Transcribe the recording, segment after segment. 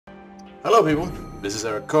Hello people, this is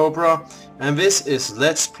Eric Cobra, and this is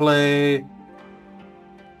Let's Play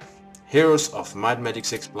Heroes of Might and Magic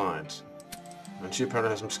 6 Blind. And she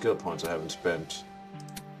apparently has some skill points I haven't spent.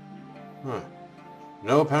 Huh.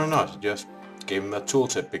 No, apparently not. Just gave him that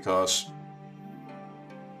tooltip because...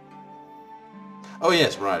 Oh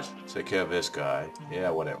yes, right. Take care of this guy.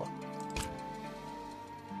 Yeah, whatever.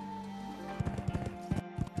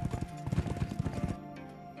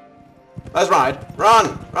 That's right.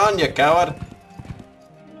 Run! Run, you coward!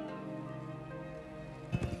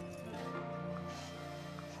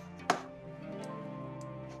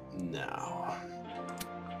 Now.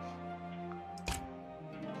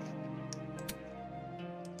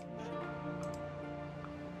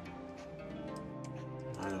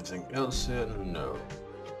 Anything else here? No.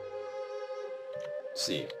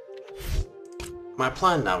 See. My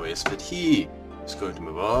plan now is that he is going to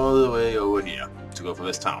move all the way over here to go for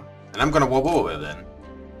this town. And I'm gonna walk over then.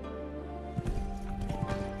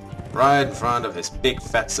 Right in front of his big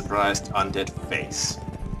fat surprised undead face.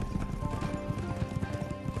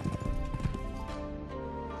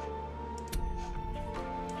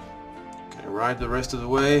 Can I ride the rest of the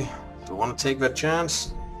way? Do I want to take that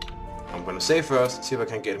chance? I'm gonna save first, see if I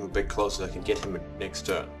can get him a bit closer, I can get him next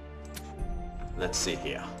turn. Let's see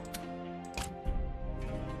here.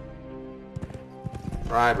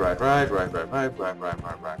 Right. He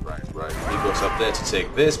goes up there to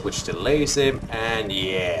take this, which delays him, and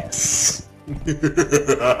yes!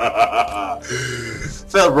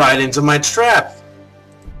 Fell right into my trap!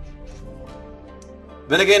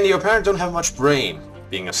 Then again, you apparently don't have much brain,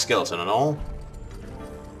 being a skeleton and all.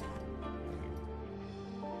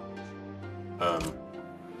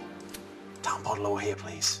 Down bottle over here,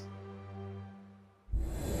 please.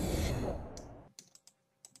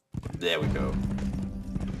 There we go.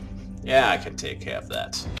 Yeah, I can take care of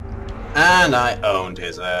that. And I owned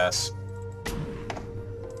his ass.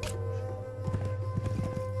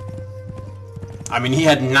 I mean, he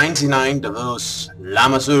had 99 of those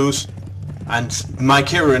Lamasus, and my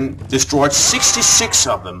Kirin destroyed 66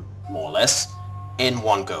 of them, more or less, in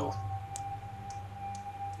one go.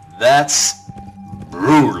 That's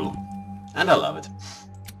brutal. And I love it.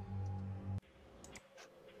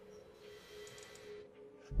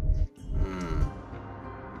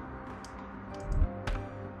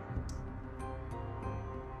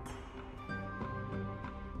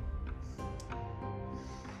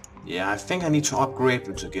 Yeah, I think I need to upgrade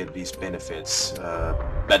them to get these benefits.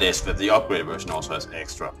 That is, that the upgraded version also has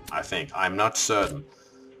extra, I think. I'm not certain,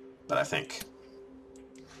 but I think.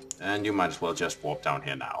 And you might as well just warp down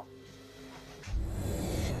here now.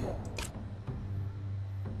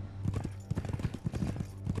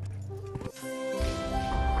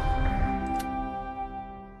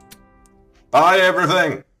 Buy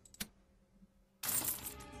everything!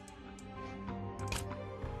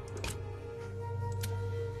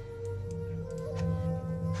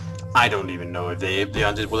 I don't even know if the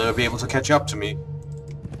undead will ever be able to catch up to me.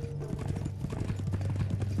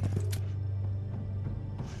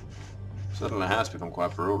 Suddenly has become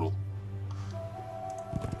quite brutal.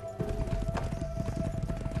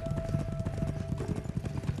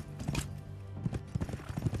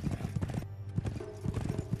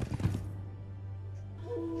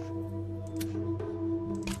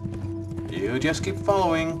 You just keep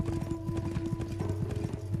following.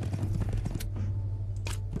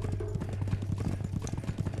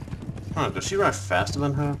 Huh, does she ride faster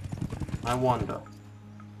than her? I wonder.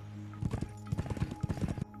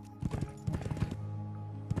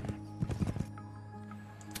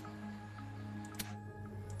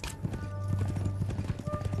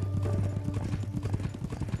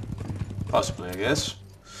 Possibly, I guess.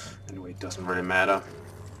 Anyway, it doesn't really matter.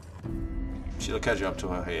 She'll catch up to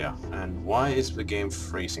her here. And why is the game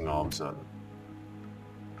freezing all of a sudden?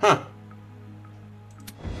 Huh.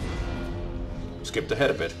 Skipped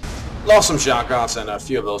ahead a bit. Lost some shark arts and a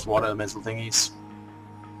few of those water elemental thingies.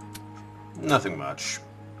 Nothing much.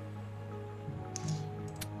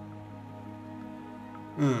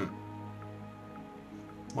 Oh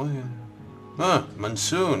yeah. Ah,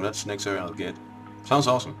 Monsoon, that's the next area I'll get. Sounds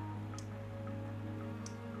awesome.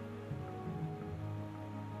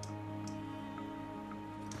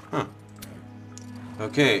 Huh.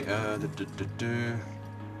 Okay,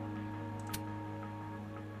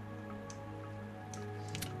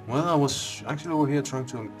 Well, I was actually over here trying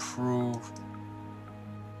to improve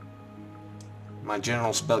my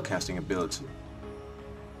general spellcasting ability.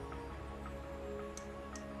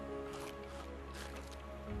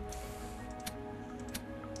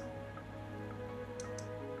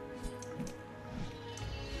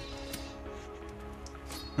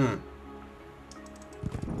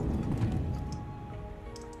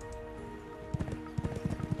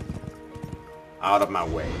 Out of my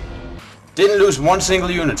way. Didn't lose one single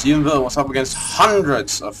unit, even though I was up against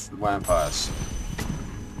hundreds of vampires.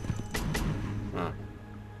 Huh.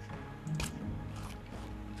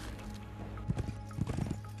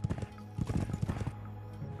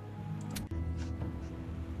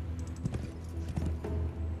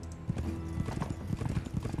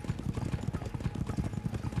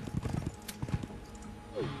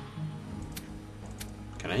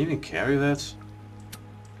 Can I even carry that?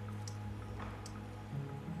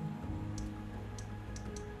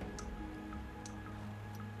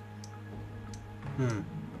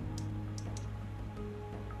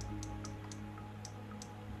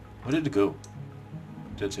 Where did it go?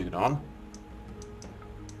 Did I take it on?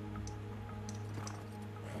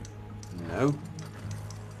 No.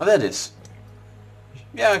 Oh, there it is.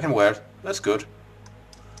 Yeah, I can wear it. That's good.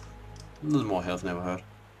 A little more health never hurt.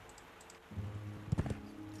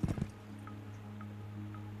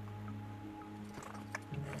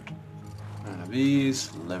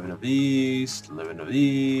 These, 11 of these, 11 of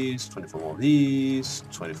these, 24 more of these,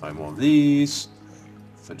 25 more of these,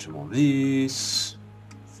 30 more of these.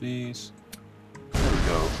 There we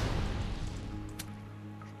go.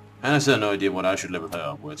 And I still have no idea what I should level her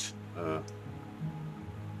up with.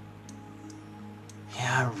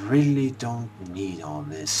 Yeah, I really don't need all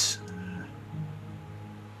this.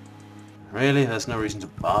 Really, there's no reason to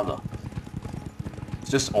bother. It's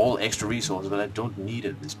just all extra resources that I don't need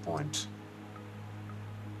at this point.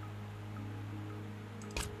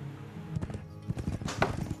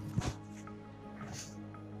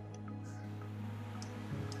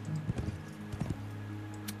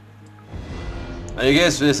 I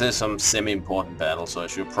guess this is some semi-important battle, so I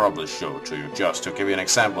should probably show it to you, just to give you an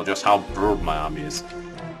example just how brutal my army is.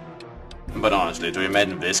 But honestly, do you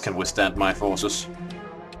imagine this can withstand my forces?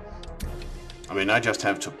 I mean, I just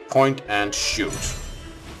have to point and shoot.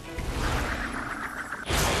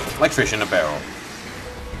 Like fish in a barrel.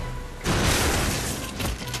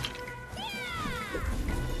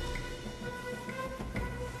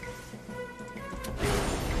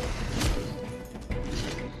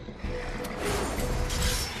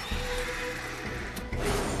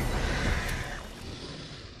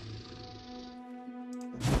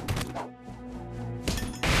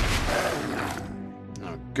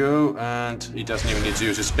 Go, and he doesn't even need to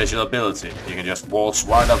use his special ability. He can just waltz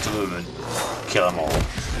right up to them and kill them all.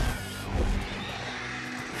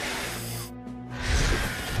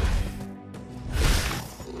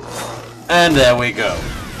 And there we go.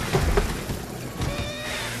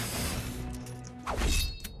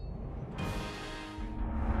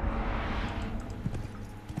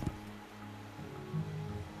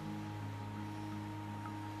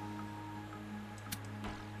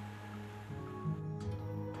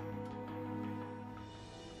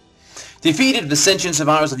 Defeated, the sentient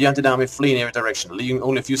survivors of the Undead army flee in every direction, leaving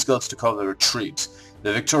only a few skeletons to cover the retreat.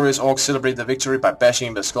 The victorious orcs celebrate their victory by bashing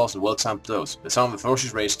in their skulls with well-timed blows. The sound of the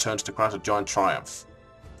ferocious rage turns to cries of joy and triumph.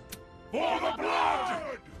 For the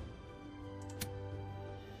blood!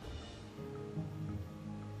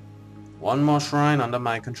 One more shrine under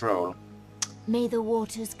my control. May the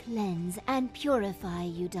waters cleanse and purify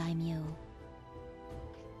you, Daimyo.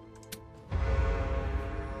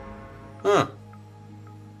 Huh.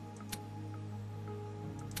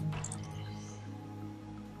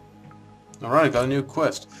 Alright, got a new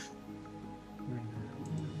quest.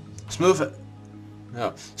 Smooth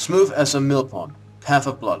as a mill pond. Path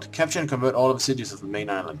of Blood. Capture and convert all of the cities of the main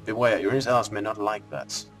island. Beware, your allies may not like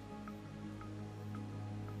that.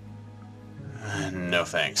 No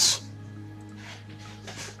thanks.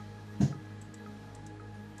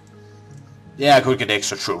 Yeah, I could get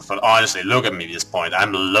extra troops, but honestly, look at me at this point.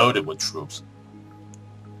 I'm loaded with troops.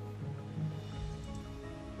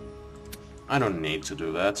 I don't need to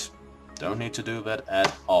do that. Don't need to do that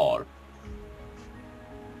at all.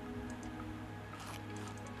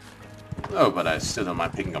 Oh, but I still don't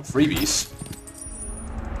mind picking up freebies.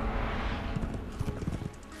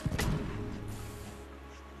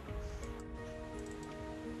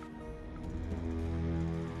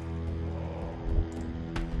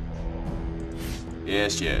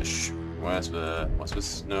 Yes, yes. What's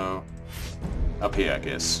this? No. Up here, I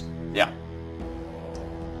guess. Yeah.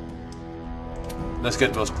 Let's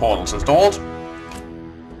get those portals installed.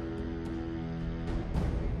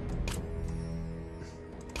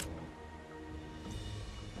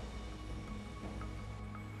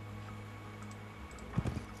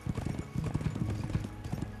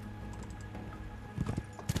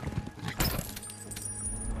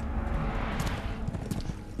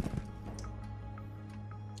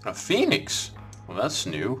 A phoenix? Well, that's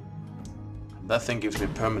new. That thing gives me a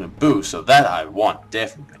permanent boost, so that I want,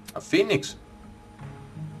 definitely. A phoenix?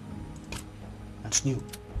 That's new.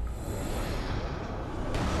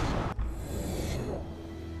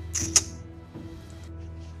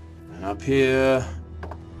 And up here,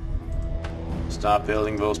 start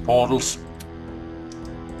building those portals.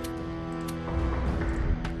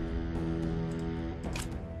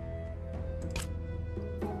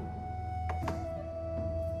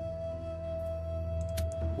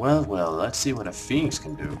 Well, well, let's see what a phoenix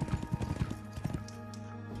can do.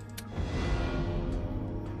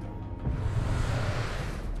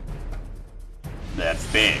 That's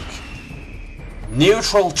big.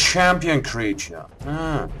 Neutral champion creature.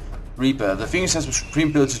 Rebirth. The Phoenix has the supreme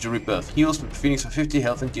ability to rebirth. Heals the Phoenix for 50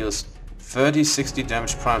 health and deals 30-60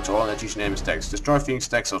 damage prime to all enemies and enemy stacks. Destroy Phoenix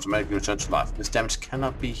stacks automatically return to life. This damage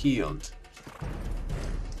cannot be healed.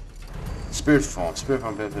 Spirit form. Spirit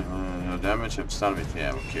form damage of stun with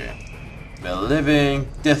okay. The living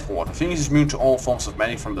Deathwater. Phoenix is immune to all forms of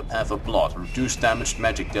magic from the path of blood. Reduce damaged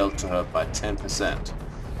magic dealt to her by 10%.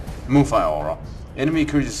 Moonfire Aura. Enemy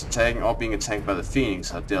creatures attacking or being attacked by the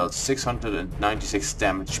Phoenix are dealt 696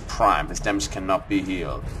 damage prime. This damage cannot be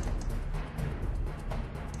healed.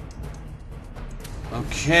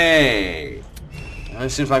 Okay. It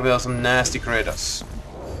seems like there are some nasty critters.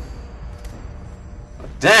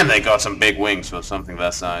 But damn, they got some big wings for something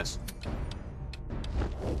that size.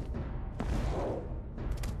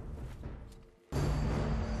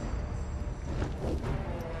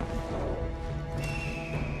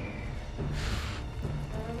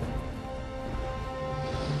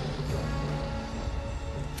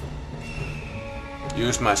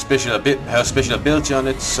 Use my her special ability on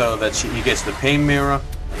it so that he gets the pain mirror,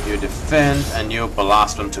 you defend, and you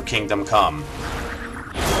blast them to Kingdom Come.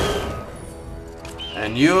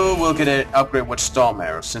 And you will get an upgrade with Storm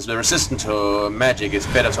Arrows. Since they're resistant to magic, it's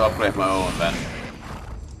better to upgrade my own than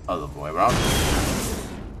other way around.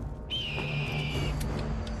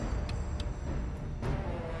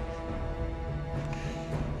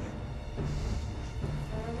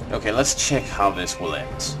 Okay, let's check how this will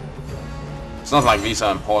end. It's not like these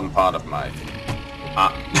are an important part of my...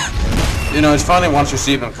 you know, it's funny once you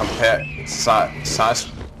see them compared in size.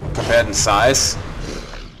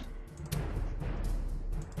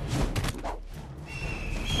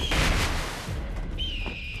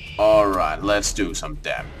 Alright, let's do some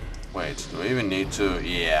damage. Wait, do we even need to...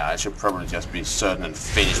 Yeah, I should probably just be certain and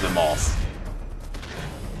finish them off.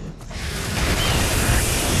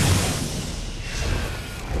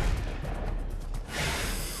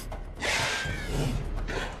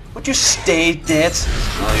 Would you stay dead?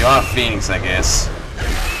 Well, you are Phoenix, I guess.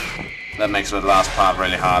 That makes the last part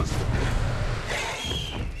really hard.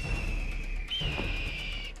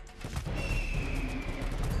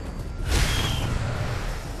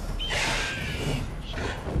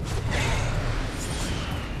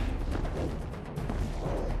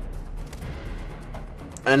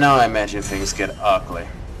 And now I imagine things get ugly.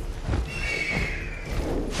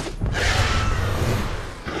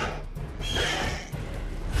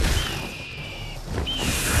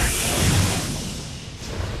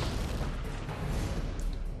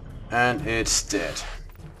 And it's dead.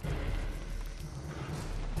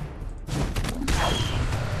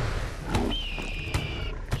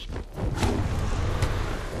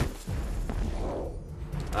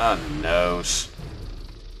 Oh, nose.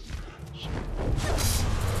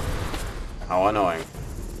 How annoying.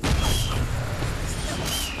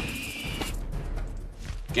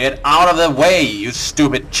 Get out of the way, you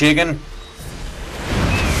stupid chicken!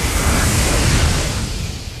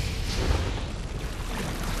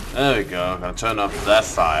 There we go, I'm gonna turn off that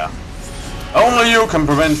fire. Only you can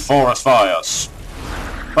prevent forest fires!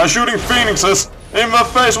 By shooting phoenixes in the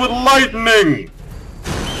face with lightning!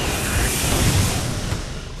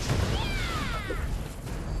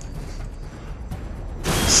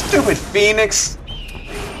 Stupid phoenix!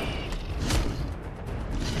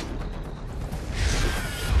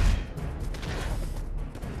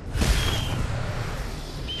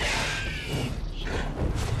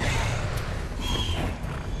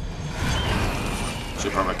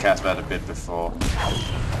 Should probably cast that a bit before.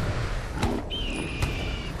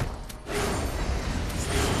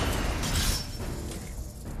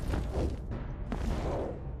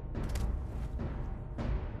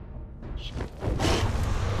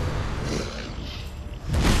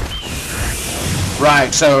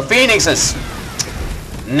 Right, so phoenixes!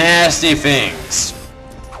 Nasty things.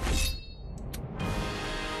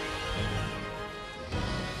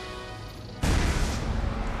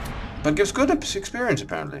 But gives good experience,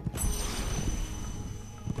 apparently.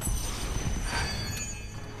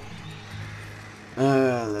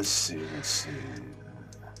 Let's see.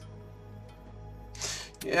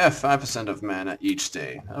 Yeah, 5% of mana each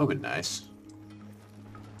day. That would be nice.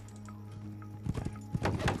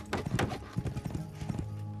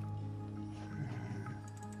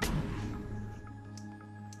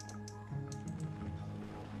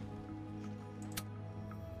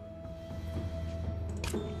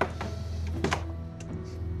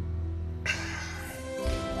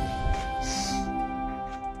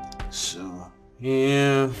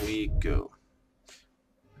 here we go.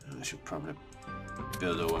 I should probably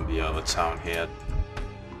build over the other town here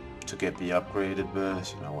to get the upgraded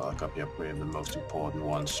version. Oh well, I got the upgraded, the most important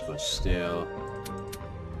ones, but still.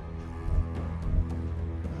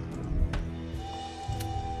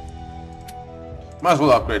 Might as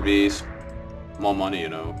well upgrade these. More money, you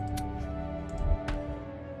know.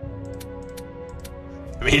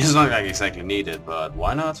 I mean, it's not like exactly needed, but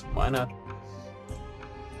why not? Why not?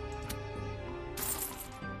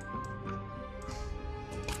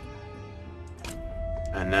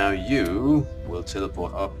 And now you will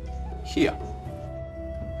teleport up here.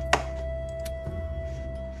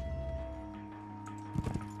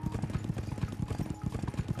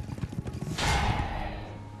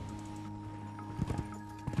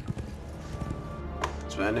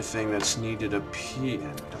 Is there anything that's needed up here?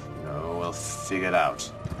 I don't know, we'll figure it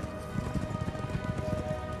out.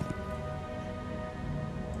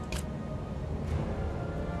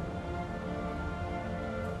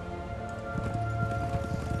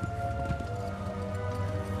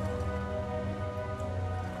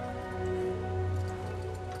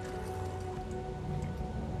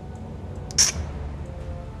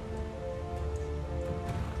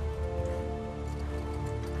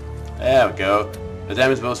 There we go. The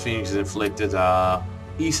damage most Phoenixes inflicted are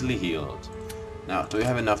easily healed. Now, do you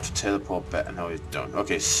have enough to teleport back? No, you don't.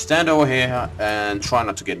 Okay, stand over here and try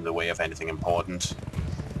not to get in the way of anything important.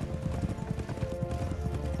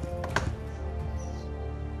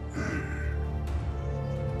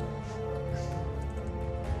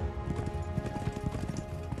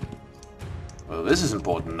 Well, this is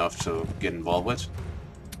important enough to get involved with.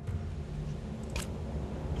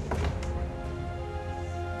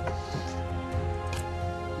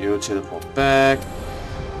 You teleport back.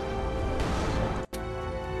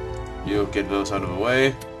 You get those out of the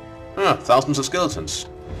way. Thousands of skeletons.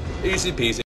 Easy peasy.